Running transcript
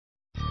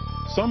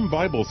Some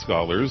Bible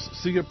scholars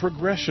see a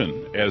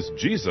progression as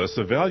Jesus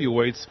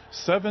evaluates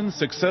 7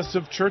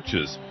 successive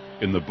churches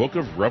in the book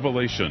of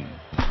Revelation.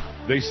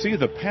 They see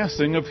the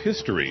passing of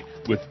history,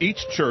 with each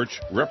church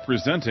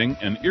representing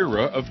an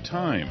era of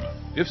time.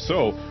 If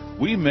so,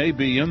 we may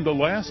be in the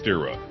last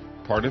era,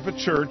 part of a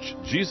church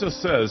Jesus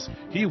says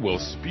he will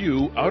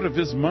spew out of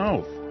his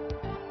mouth.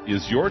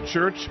 Is your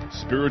church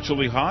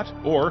spiritually hot,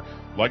 or,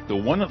 like the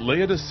one at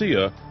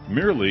Laodicea,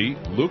 merely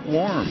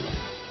lukewarm?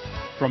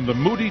 From the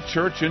Moody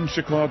Church in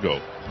Chicago,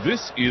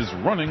 this is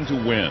Running to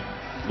Win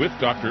with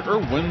Dr.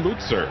 Erwin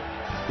Lutzer,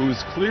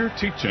 whose clear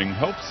teaching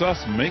helps us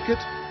make it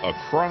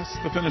across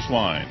the finish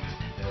line.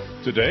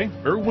 Today,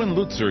 Erwin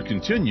Lutzer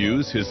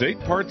continues his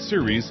 8-part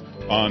series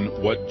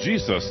on what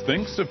Jesus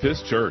thinks of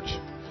his church.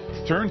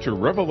 Turn to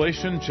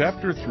Revelation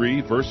chapter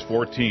 3, verse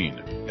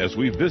 14, as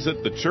we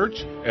visit the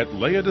church at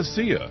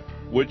Laodicea,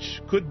 which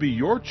could be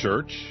your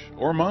church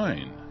or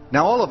mine.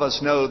 Now, all of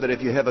us know that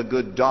if you have a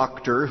good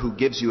doctor who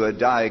gives you a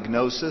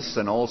diagnosis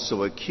and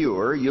also a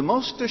cure, you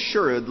most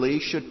assuredly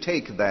should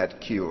take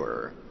that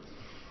cure.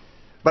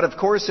 But of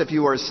course, if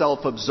you are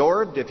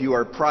self-absorbed, if you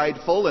are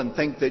prideful and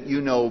think that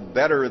you know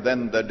better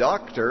than the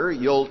doctor,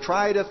 you'll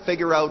try to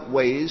figure out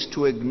ways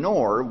to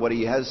ignore what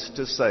he has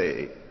to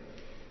say.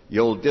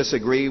 You'll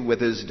disagree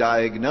with his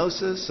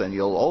diagnosis, and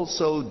you'll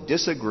also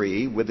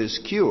disagree with his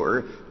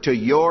cure to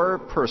your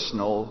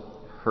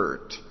personal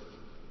hurt.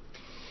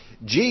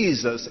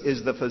 Jesus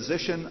is the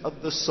physician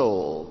of the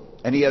soul,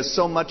 and he has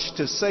so much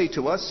to say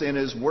to us in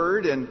his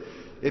word. And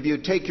if you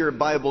take your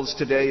Bibles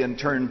today and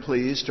turn,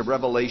 please, to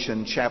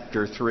Revelation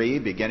chapter 3,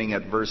 beginning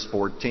at verse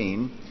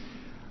 14.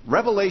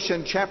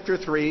 Revelation chapter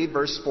 3,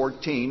 verse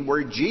 14,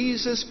 where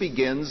Jesus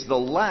begins the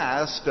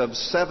last of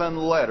 7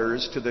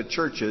 letters to the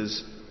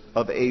churches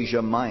of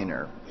Asia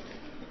Minor.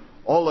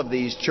 All of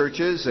these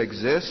churches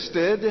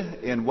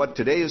existed in what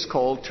today is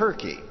called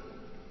Turkey.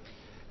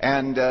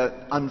 And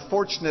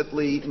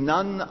unfortunately,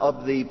 none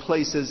of the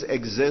places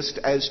exist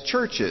as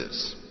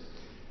churches.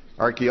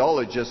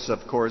 Archaeologists, of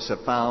course,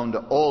 have found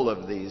all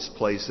of these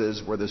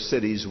places where the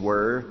cities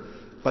were,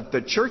 but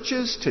the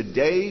churches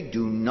today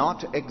do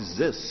not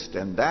exist,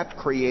 and that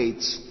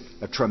creates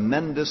a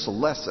tremendous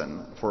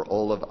lesson for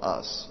all of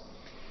us.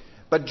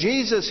 But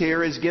Jesus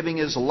here is giving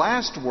his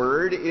last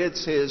word.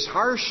 It's his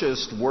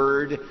harshest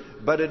word,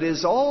 but it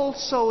is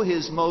also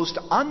his most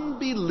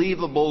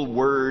unbelievable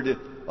word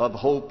of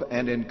hope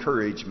and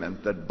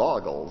encouragement that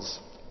boggles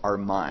our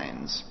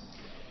minds.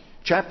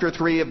 Chapter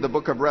 3 of the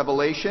book of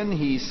Revelation,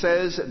 he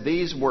says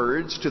these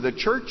words to the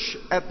church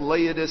at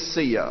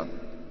Laodicea.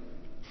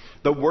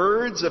 The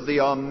words of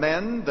the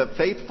Amen, the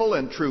faithful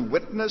and true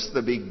witness,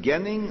 the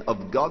beginning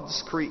of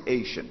God's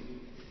creation.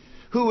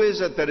 Who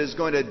is it that is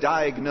going to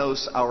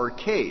diagnose our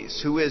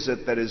case? Who is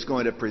it that is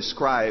going to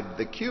prescribe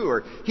the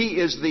cure? He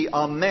is the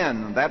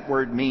Amen. That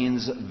word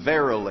means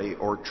verily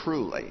or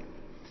truly.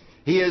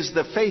 He is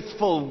the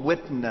faithful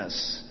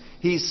witness.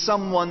 He's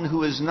someone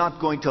who is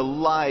not going to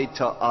lie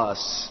to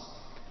us.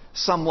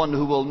 Someone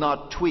who will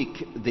not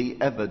tweak the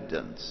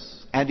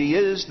evidence. And he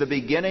is the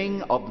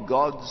beginning of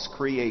God's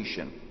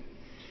creation.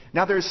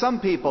 Now, there's some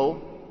people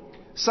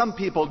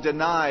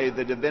deny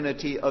the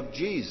divinity of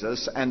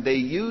Jesus, and they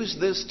use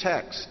this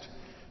text.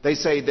 They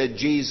say that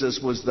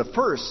Jesus was the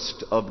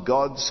first of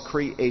God's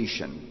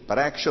creation. But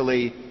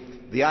actually,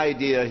 the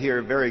idea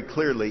here very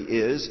clearly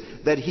is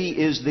that he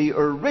is the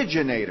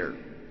originator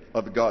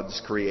of God's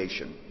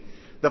creation.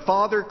 The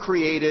Father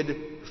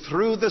created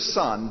through the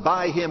Son.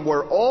 By him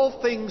were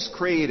all things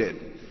created,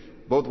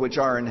 both which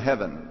are in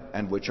heaven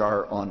and which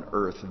are on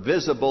earth,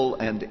 visible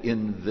and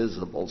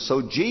invisible.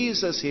 So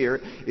Jesus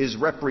here is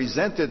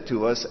represented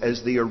to us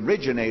as the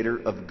originator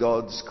of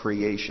God's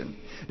creation.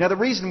 Now, the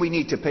reason we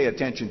need to pay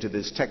attention to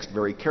this text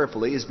very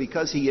carefully is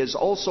because he is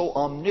also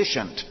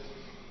omniscient.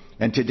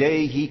 And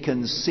today he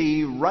can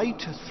see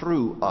right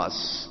through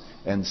us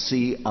and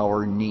see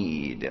our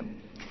need.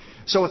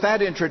 So with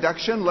that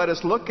introduction, let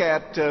us look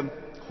at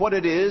what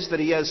it is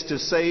that he has to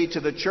say to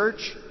the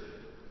church.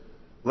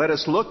 Let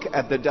us look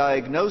at the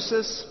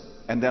diagnosis,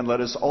 and then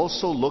let us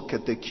also look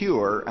at the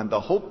cure and the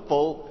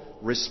hopeful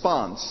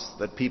response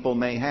that people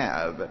may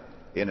have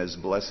in his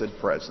blessed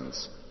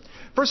presence.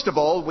 First of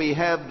all, we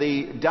have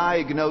the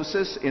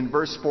diagnosis in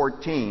verse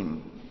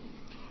 14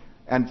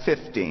 and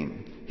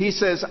 15. He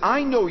says,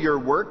 I know your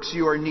works,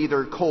 you are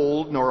neither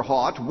cold nor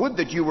hot. Would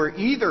that you were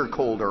either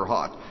cold or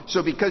hot.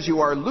 So because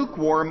you are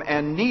lukewarm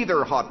and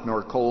neither hot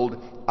nor cold,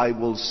 I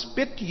will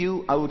spit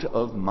you out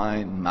of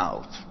my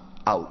mouth.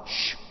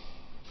 Ouch.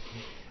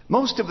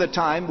 Most of the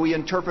time we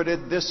interpret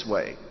it this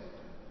way.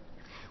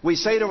 We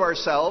say to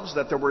ourselves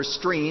that there were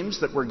streams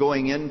that were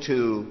going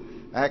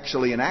into,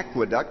 actually an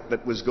aqueduct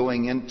that was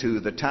going into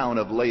the town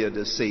of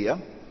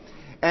Laodicea,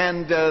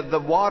 and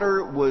the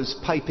water was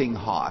piping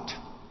hot.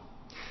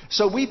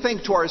 So we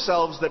think to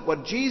ourselves that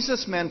what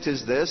Jesus meant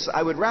is this: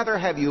 I would rather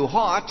have you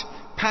hot,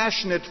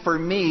 passionate for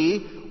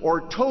me,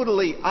 or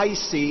totally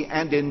icy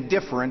and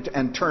indifferent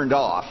and turned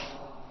off.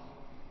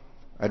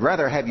 I'd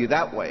rather have you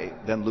that way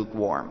than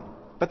lukewarm.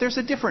 But there's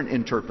a different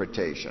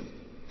interpretation.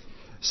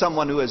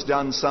 Someone who has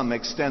done some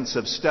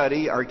extensive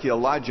study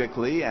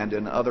archaeologically and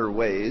in other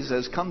ways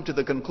has come to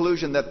the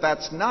conclusion that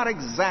that's not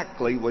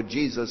exactly what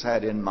Jesus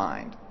had in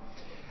mind.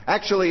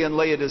 Actually, in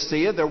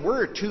Laodicea, there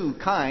were two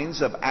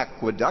kinds of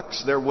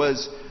aqueducts. There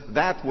was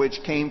that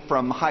which came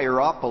from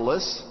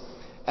Hierapolis,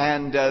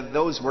 and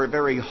those were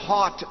very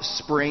hot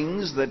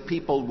springs that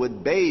people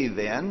would bathe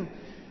in,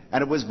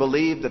 and it was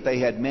believed that they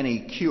had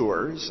many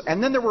cures.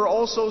 And then there were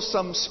also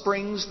some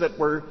springs that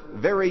were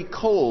very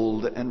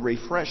cold and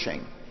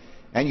refreshing.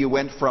 And you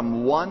went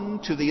from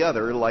one to the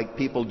other like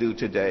people do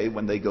today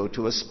when they go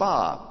to a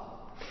spa.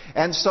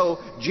 And so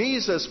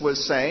Jesus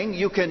was saying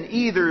you can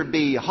either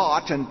be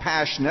hot and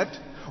passionate,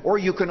 or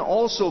you can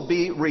also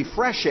be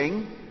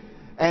refreshing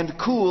and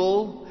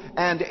cool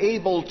and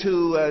able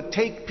to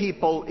take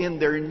people in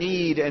their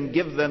need and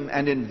give them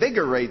and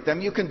invigorate them.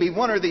 You can be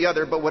one or the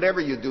other, but whatever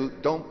you do,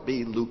 don't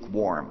be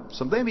lukewarm.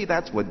 So maybe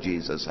that's what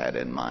Jesus had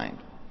in mind.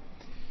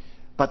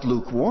 But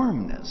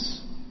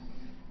lukewarmness,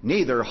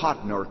 neither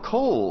hot nor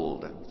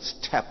cold, it's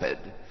tepid.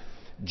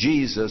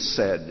 Jesus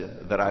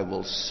said that I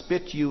will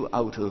spit you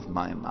out of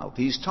my mouth.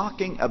 He's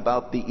talking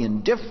about the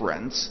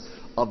indifference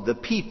of the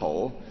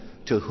people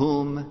to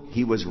whom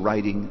he was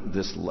writing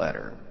this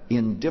letter.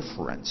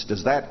 Indifference.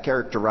 Does that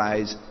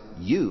characterize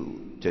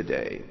you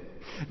today?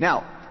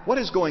 Now, what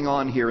is going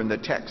on here in the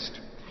text?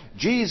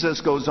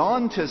 Jesus goes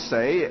on to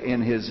say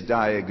in his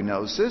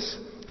diagnosis,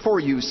 for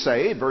you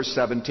say, verse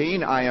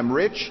 17, I am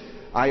rich,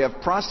 I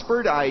have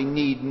prospered, I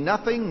need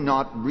nothing,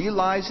 not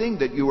realizing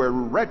that you are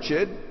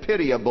wretched,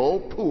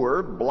 pitiable,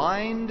 poor,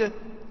 blind,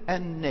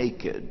 and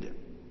naked.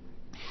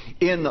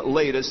 In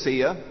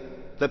Laodicea,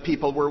 the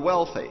people were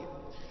wealthy.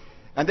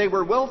 And they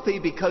were wealthy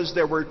because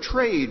there were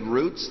trade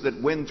routes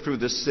that went through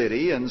the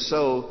city, and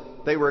so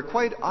they were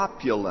quite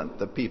opulent,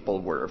 the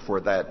people were, for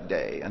that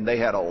day. And they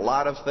had a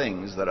lot of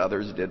things that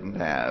others didn't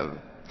have.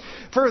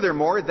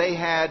 Furthermore, they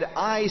had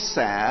eye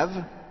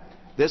salve.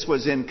 This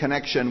was in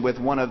connection with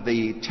one of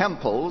the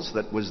temples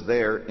that was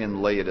there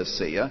in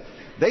Laodicea.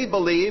 They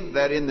believed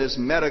that in this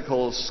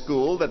medical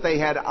school that they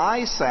had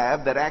eye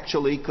salve that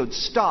actually could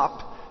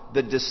stop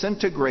the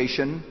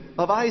disintegration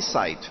of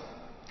eyesight.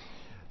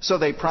 So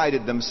they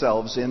prided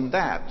themselves in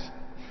that.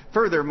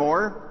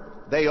 Furthermore,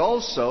 they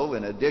also,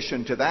 in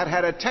addition to that,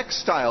 had a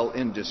textile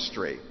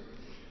industry.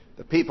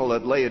 The people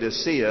at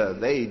Laodicea,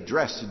 they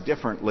dressed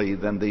differently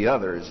than the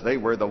others. They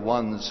were the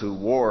ones who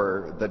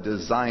wore the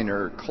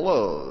designer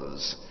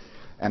clothes.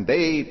 And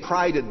they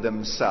prided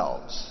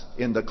themselves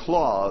in the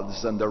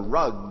cloths and the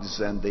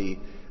rugs and the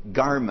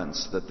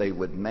garments that they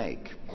would make.